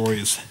Bible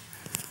stories,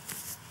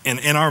 and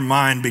in our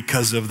mind,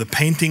 because of the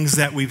paintings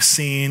that we've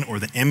seen or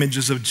the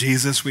images of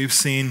Jesus we've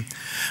seen,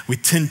 we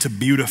tend to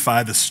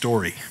beautify the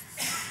story.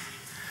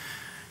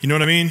 You know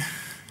what I mean?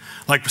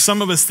 Like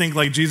some of us think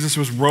like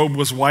Jesus' robe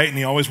was white and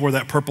he always wore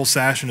that purple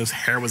sash and his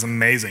hair was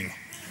amazing.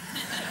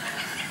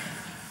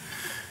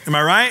 Am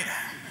I right?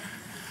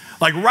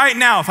 Like right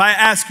now, if I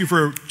ask you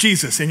for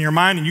Jesus in your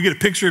mind and you get a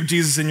picture of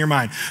Jesus in your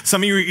mind,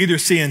 some of you are either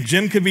seeing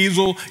Jim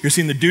Caviezel, you're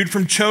seeing the dude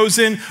from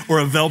Chosen, or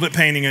a velvet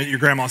painting at your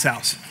grandma's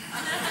house.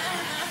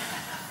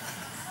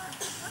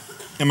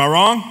 Am I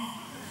wrong?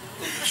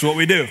 That's what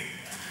we do.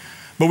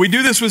 But we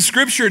do this with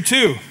scripture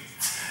too.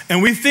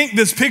 And we think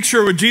this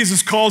picture where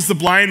Jesus calls the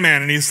blind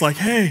man and he's like,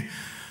 hey,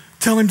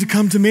 tell him to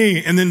come to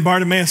me. And then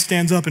Bartimaeus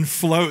stands up and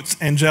floats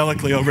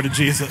angelically over to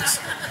Jesus.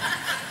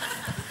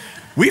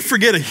 We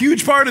forget a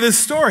huge part of this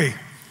story.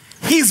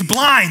 He's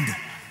blind.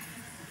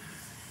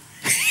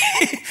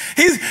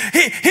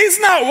 He's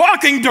not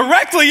walking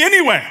directly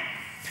anywhere.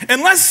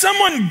 Unless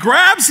someone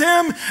grabs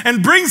him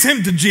and brings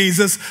him to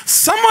Jesus,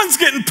 someone's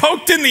getting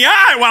poked in the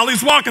eye while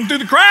he's walking through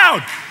the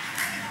crowd.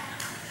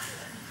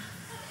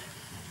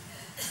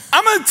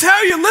 I'm going to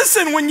tell you,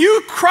 listen, when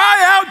you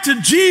cry out to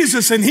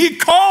Jesus and he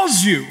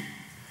calls you,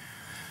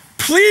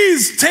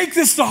 please take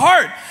this to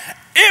heart.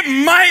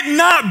 It might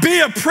not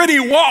be a pretty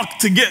walk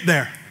to get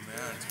there.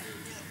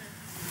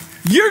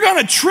 You're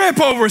going to trip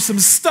over some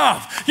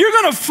stuff. You're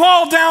going to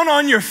fall down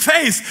on your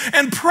face,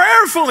 and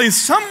prayerfully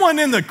someone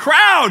in the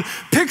crowd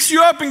picks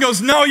you up and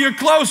goes, no, you're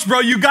close, bro.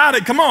 You got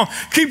it. Come on.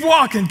 Keep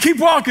walking. Keep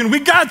walking. We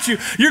got you.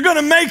 You're going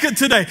to make it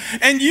today.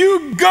 And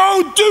you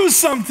go do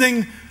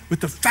something with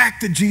the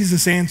fact that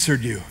Jesus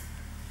answered you.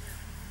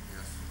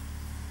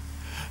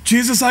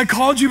 Jesus, I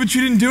called you, but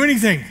you didn't do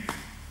anything.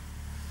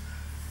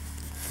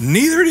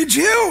 Neither did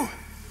you.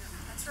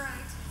 That's right.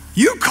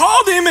 You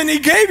called him and he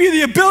gave you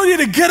the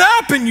ability to get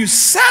up and you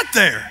sat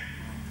there.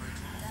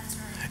 That's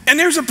right. And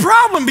there's a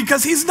problem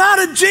because he's not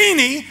a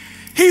genie,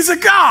 he's a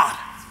God.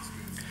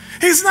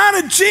 He's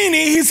not a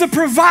genie, he's a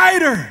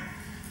provider.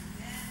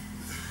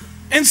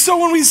 And so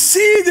when we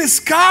see this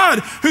God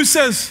who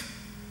says,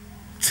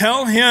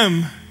 tell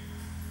him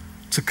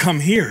to come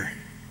here,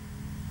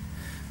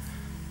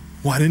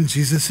 why didn't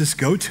Jesus just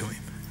go to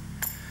him?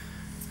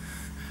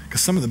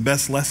 Because some of the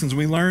best lessons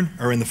we learn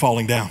are in the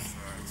falling down.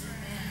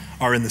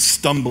 are in the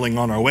stumbling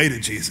on our way to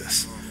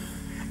Jesus,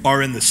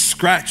 are in the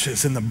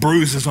scratches and the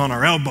bruises on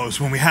our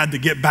elbows when we had to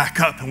get back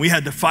up and we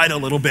had to fight a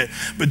little bit.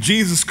 But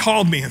Jesus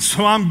called me, and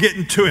so I'm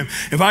getting to him.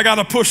 If I got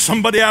to push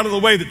somebody out of the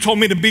way that told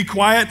me to be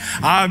quiet,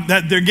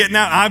 that they're getting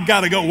out, I've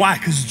got to go. Why?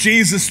 Because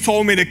Jesus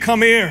told me to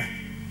come here.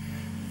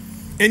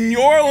 In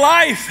your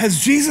life, has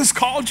Jesus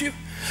called you?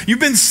 You've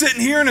been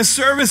sitting here in a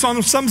service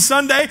on some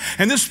Sunday,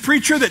 and this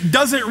preacher that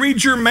doesn't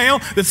read your mail,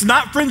 that's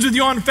not friends with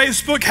you on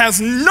Facebook,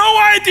 has no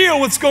idea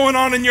what's going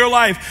on in your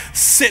life,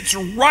 sits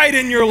right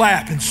in your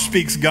lap and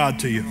speaks God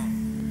to you.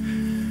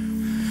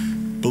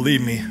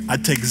 Believe me, I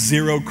take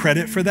zero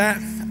credit for that.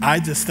 I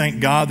just thank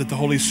God that the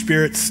Holy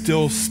Spirit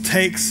still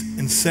takes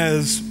and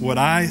says what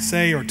I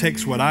say, or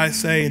takes what I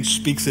say and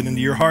speaks it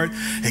into your heart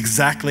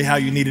exactly how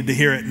you needed to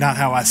hear it, not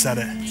how I said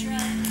it.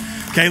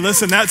 Okay,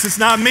 listen, it's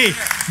not me.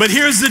 But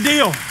here's the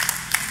deal.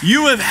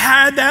 You have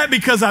had that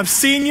because I've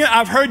seen you,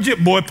 I've heard you.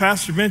 Boy,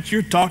 Pastor Vince,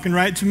 you're talking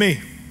right to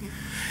me.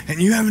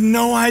 And you have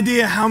no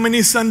idea how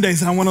many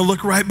Sundays I want to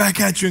look right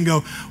back at you and go,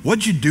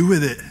 what'd you do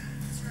with it?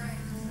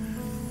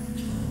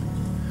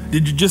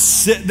 Did you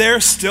just sit there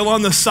still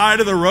on the side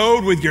of the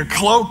road with your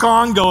cloak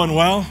on going,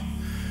 well,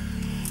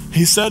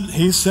 he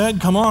said,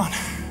 come on.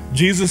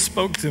 Jesus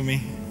spoke to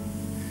me.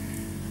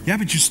 Yeah,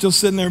 but you're still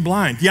sitting there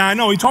blind. Yeah, I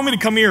know. He told me to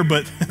come here,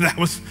 but that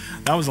was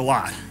a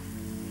lot.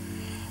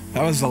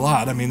 That was a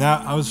lot. I mean,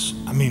 I'd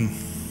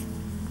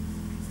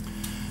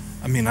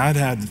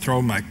had to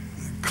throw my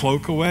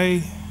cloak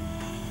away,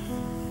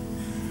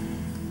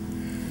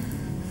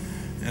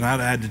 and I'd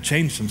had to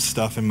change some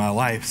stuff in my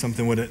life.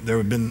 There would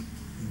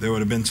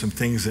have been some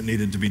things that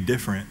needed to be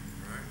different.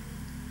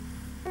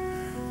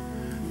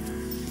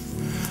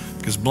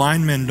 Because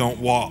blind men don't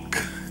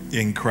walk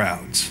in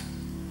crowds.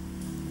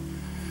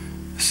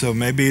 So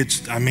maybe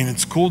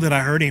it's cool that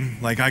I heard him.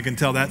 Like, I can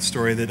tell that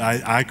story that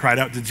I cried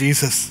out to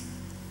Jesus.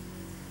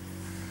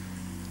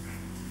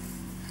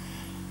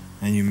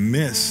 And you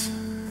miss.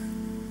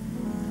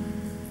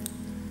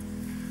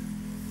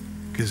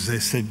 Because they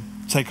said,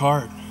 take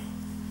heart.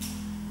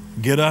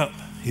 Get up.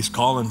 He's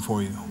calling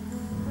for you.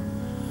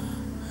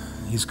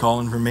 He's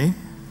calling for me.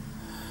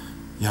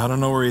 Yeah, I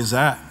don't know where he's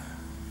at.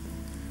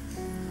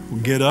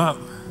 Well, get up.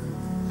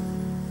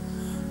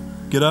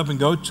 Get up and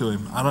go to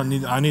him.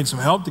 I need some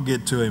help to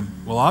get to him.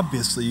 Well,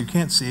 obviously you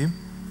can't see him.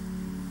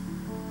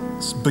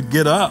 But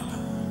get up.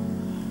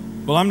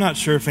 Well, I'm not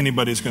sure if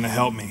anybody's going to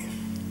help me.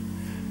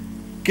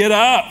 Get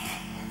up.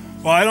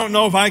 Well, I don't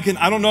know if I can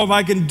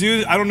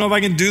do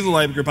the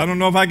life group. I don't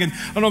know if I can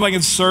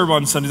serve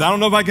on Sundays. I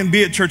don't know if I can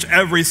be at church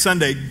every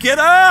Sunday. Get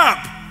up.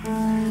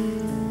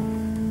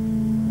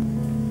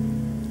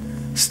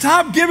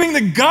 Stop giving the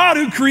God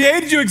who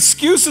created you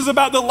excuses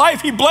about the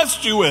life he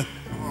blessed you with.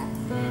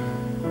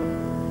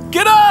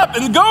 Get up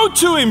and go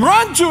to him,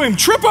 run to him,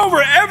 trip over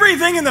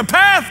everything in the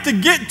path to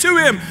get to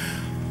him,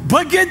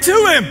 but get to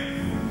him.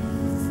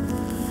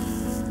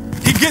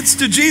 He gets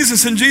to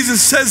Jesus, and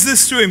Jesus says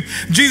this to him.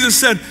 Jesus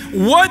said,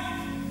 what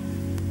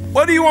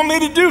do you want me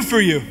to do for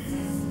you?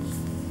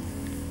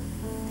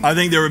 I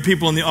think there were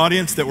people in the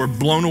audience that were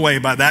blown away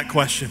by that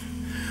question.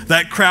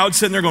 That crowd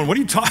sitting there going, what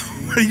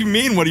do you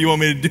mean, what do you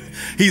want me to do?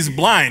 He's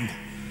blind,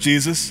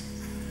 Jesus.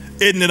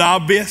 Isn't it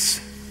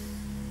obvious?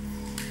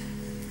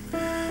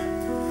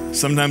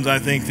 Sometimes I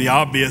think the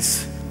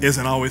obvious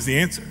isn't always the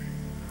answer.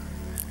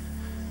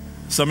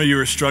 Some of you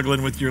are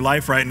struggling with your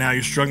life right now.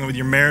 You're struggling with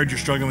your marriage. You're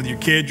struggling with your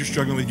kids. You're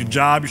struggling with your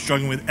job. You're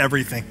struggling with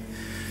everything.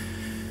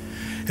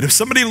 And if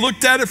somebody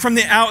looked at it from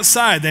the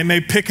outside, they may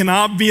pick an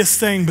obvious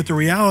thing, but the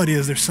reality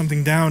is there's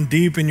something down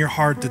deep in your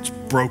heart that's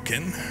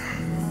broken.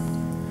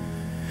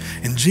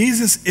 And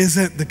Jesus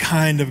isn't the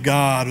kind of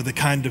God or the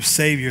kind of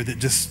Savior that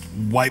just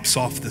wipes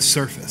off the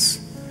surface.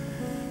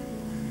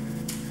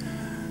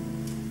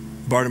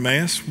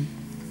 Bartimaeus,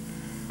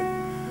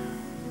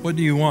 what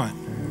do you want?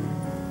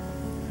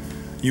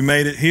 You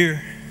made it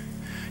here.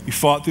 You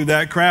fought through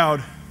that crowd.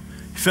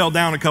 You fell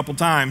down a couple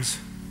times.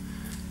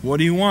 What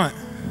do you want?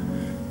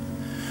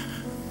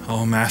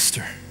 Oh,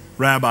 Master,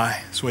 Rabbi,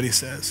 that's what he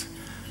says.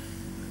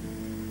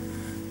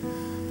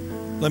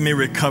 Let me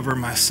recover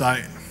my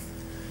sight.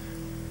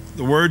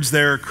 The words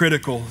there are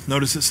critical.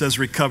 Notice it says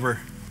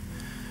recover.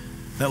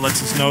 That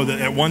lets us know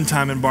that at one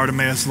time in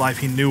Bartimaeus' life,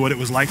 he knew what it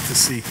was like to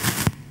see.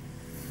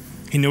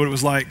 He knew what it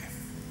was like.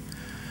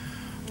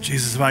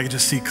 Jesus, if I could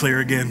just see clear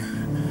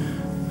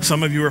again.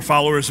 Some of you are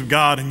followers of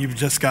God and you've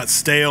just got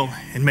stale,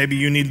 and maybe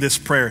you need this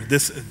prayer.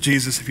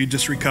 Jesus, if you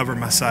just recover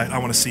my sight, I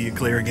want to see you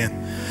clear again.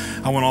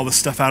 I want all this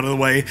stuff out of the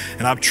way,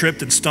 and I've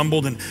tripped and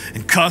stumbled and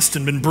cussed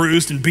and been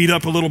bruised and beat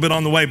up a little bit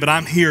on the way, but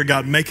I'm here,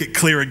 God, make it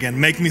clear again.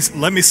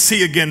 Let me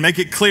see again, make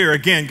it clear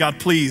again,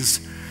 God, please.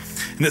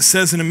 And it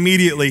says, and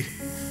immediately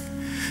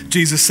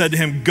Jesus said to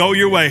him, go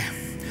your way.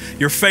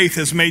 Your faith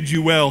has made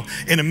you well.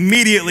 And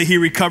immediately he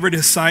recovered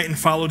his sight and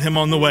followed him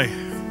on the way.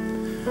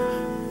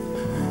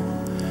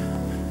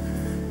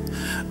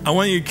 I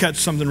want you to catch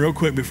something real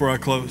quick before I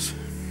close.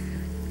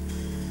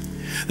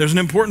 There's an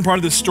important part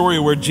of this story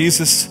where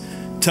Jesus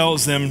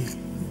tells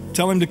him,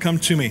 tell him to come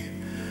to me.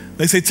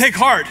 They say, take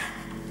heart.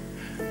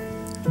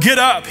 Get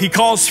up, he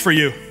calls for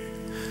you.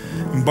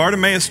 And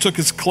Bartimaeus took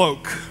his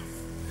cloak,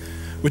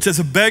 which as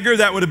a beggar,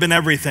 that would have been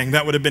everything.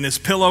 That would have been his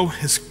pillow,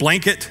 his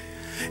blanket.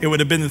 It would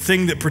have been the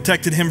thing that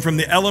protected him from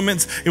the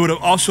elements. It would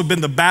have also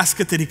been the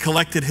basket that he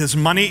collected his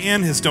money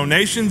in, his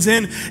donations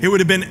in. It would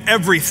have been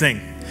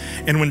everything.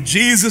 And when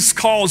Jesus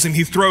calls him,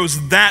 he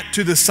throws that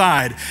to the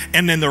side.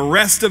 And then the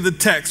rest of the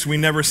text, we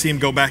never see him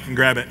go back and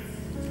grab it.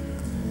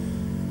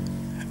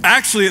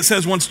 Actually, it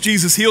says once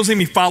Jesus heals him,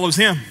 he follows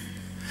him.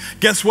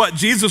 Guess what?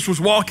 Jesus was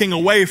walking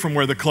away from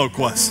where the cloak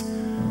was.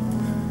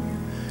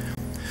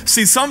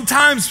 See,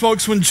 sometimes,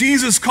 folks, when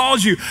Jesus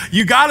calls you,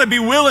 you got to be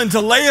willing to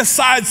lay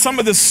aside some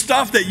of the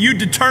stuff that you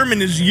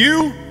determine is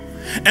you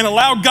and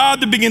allow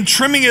God to begin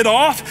trimming it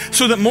off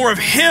so that more of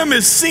him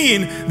is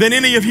seen than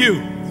any of you.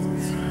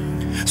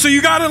 So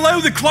you got to lay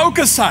the cloak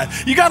aside.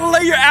 You got to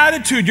lay your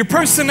attitude, your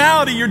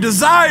personality, your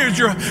desires.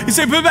 You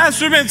say, but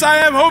Pastor Vince, I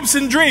have hopes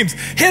and dreams.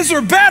 His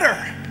are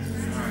better.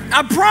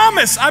 I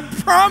promise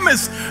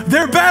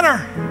they're better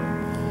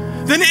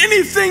than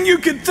anything you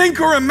could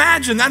think or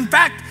imagine. In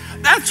fact,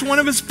 that's one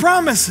of his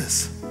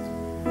promises.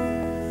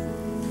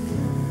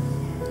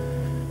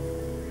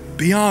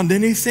 Beyond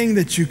anything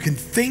that you can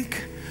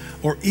think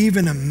or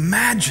even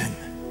imagine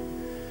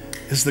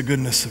is the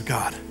goodness of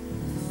God.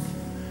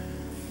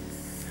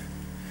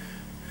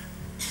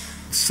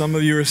 Some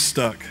of you are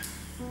stuck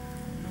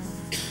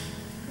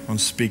on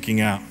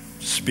speaking out,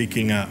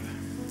 speaking up,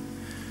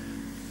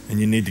 and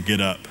you need to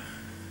get up.